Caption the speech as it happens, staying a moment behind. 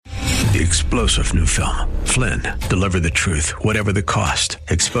The explosive new film, Flynn, Deliver the Truth, Whatever the Cost,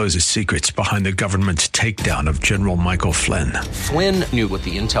 exposes secrets behind the government's takedown of General Michael Flynn. Flynn knew what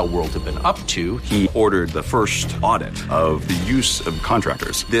the intel world had been up to. He ordered the first audit of the use of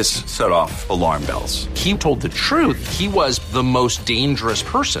contractors. This set off alarm bells. He told the truth. He was the most dangerous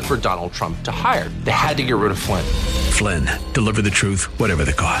person for Donald Trump to hire. They had to get rid of Flynn. Flynn, Deliver the Truth, Whatever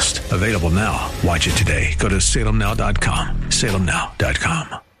the Cost. Available now. Watch it today. Go to salemnow.com.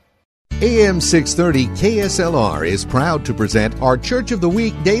 salemnow.com. AM 630 KSLR is proud to present our Church of the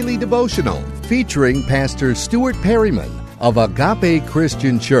Week daily devotional featuring Pastor Stuart Perryman of Agape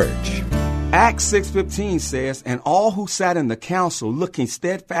Christian Church. Acts 6:15 says, "And all who sat in the council, looking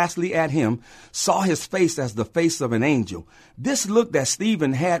steadfastly at him, saw his face as the face of an angel." This look that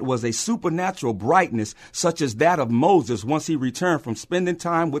Stephen had was a supernatural brightness, such as that of Moses once he returned from spending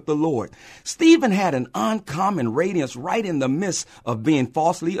time with the Lord. Stephen had an uncommon radiance right in the midst of being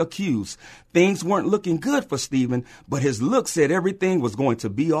falsely accused. Things weren't looking good for Stephen, but his look said everything was going to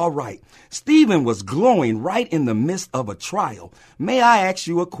be all right. Stephen was glowing right in the midst of a trial. May I ask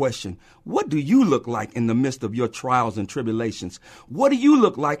you a question? What do you look like in the midst of your trials and tribulations? What do you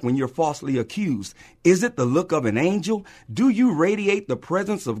look like when you're falsely accused? Is it the look of an angel? Do you radiate the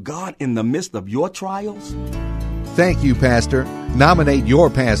presence of God in the midst of your trials? Thank you, Pastor. Nominate your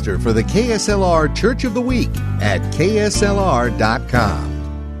pastor for the KSLR Church of the Week at kslr.com.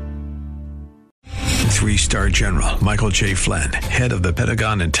 Three-star General Michael J. Flynn, head of the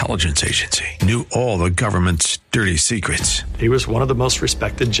Pentagon Intelligence Agency, knew all the government's dirty secrets. He was one of the most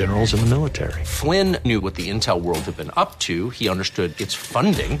respected generals in the military. Flynn knew what the intel world had been up to. He understood its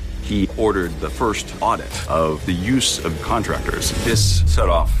funding. He ordered the first audit of the use of contractors. This set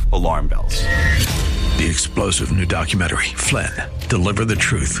off alarm bells. The explosive new documentary, Flynn, Deliver the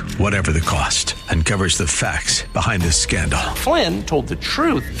Truth, Whatever the Cost, uncovers the facts behind this scandal. Flynn told the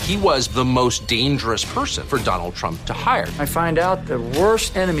truth. He was the most dangerous person for Donald Trump to hire. I find out the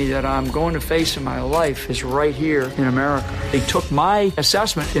worst enemy that I'm going to face in my life is right here in America. They took my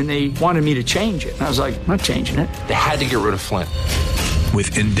assessment and they wanted me to change it. And I was like, I'm not changing it. They had to get rid of Flynn.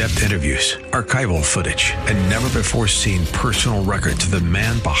 With in-depth interviews, archival footage, and never-before-seen personal records of the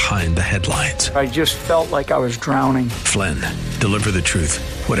man behind the headlines. I just felt like I was drowning. Flynn, Deliver the Truth,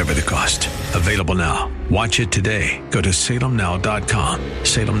 Whatever the Cost. Available now. Watch it today. Go to salemnow.com.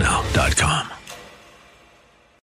 salemnow.com.